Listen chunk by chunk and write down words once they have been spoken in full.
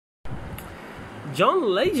John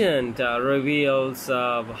Legend reveals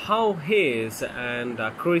how his and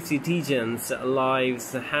Chrissy Teigen's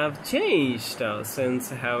lives have changed since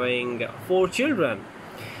having four children.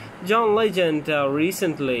 John Legend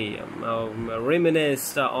recently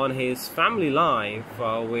reminisced on his family life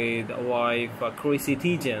with wife Chrissy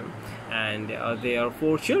Teigen and their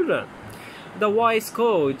four children. The voice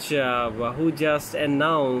coach who just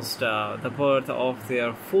announced the birth of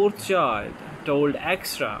their fourth child told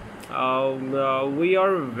Extra, we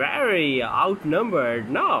are very outnumbered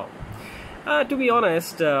now. To be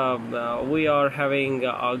honest, we are having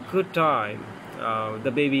a good time.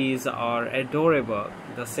 The babies are adorable,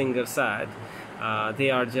 the singer said.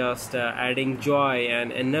 They are just adding joy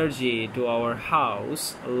and energy to our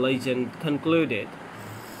house, Legend concluded.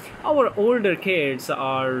 Our older kids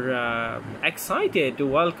are excited to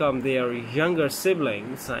welcome their younger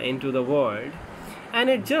siblings into the world, and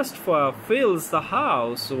it just fills the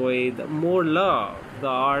house with more love, the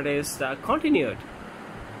artist continued.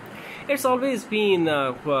 It's always been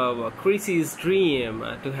Chrissy's dream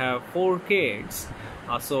to have four kids,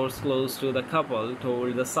 a source close to the couple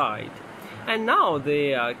told the site. And now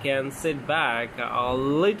they can sit back a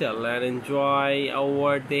little and enjoy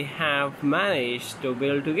what they have managed to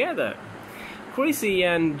build together. Chrissy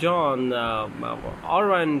and John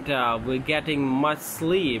aren't getting much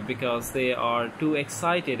sleep because they are too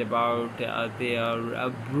excited about their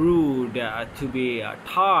brood to be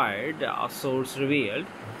tired, a source revealed.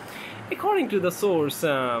 According to the source,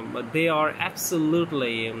 they are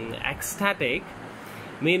absolutely ecstatic.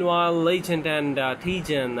 Meanwhile, Legend and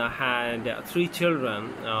Teigen had three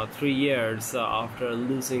children 3 years after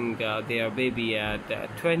losing their baby at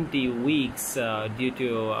 20 weeks due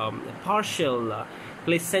to partial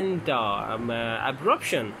placenta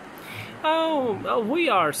abruption. We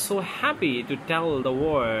are so happy to tell the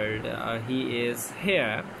world he is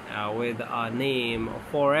here with a name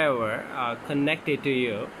forever connected to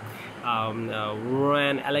you,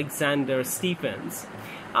 ran Alexander Stephens.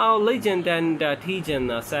 Legend and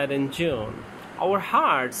Teigen said in June, our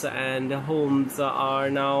hearts and homes are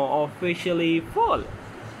now officially full.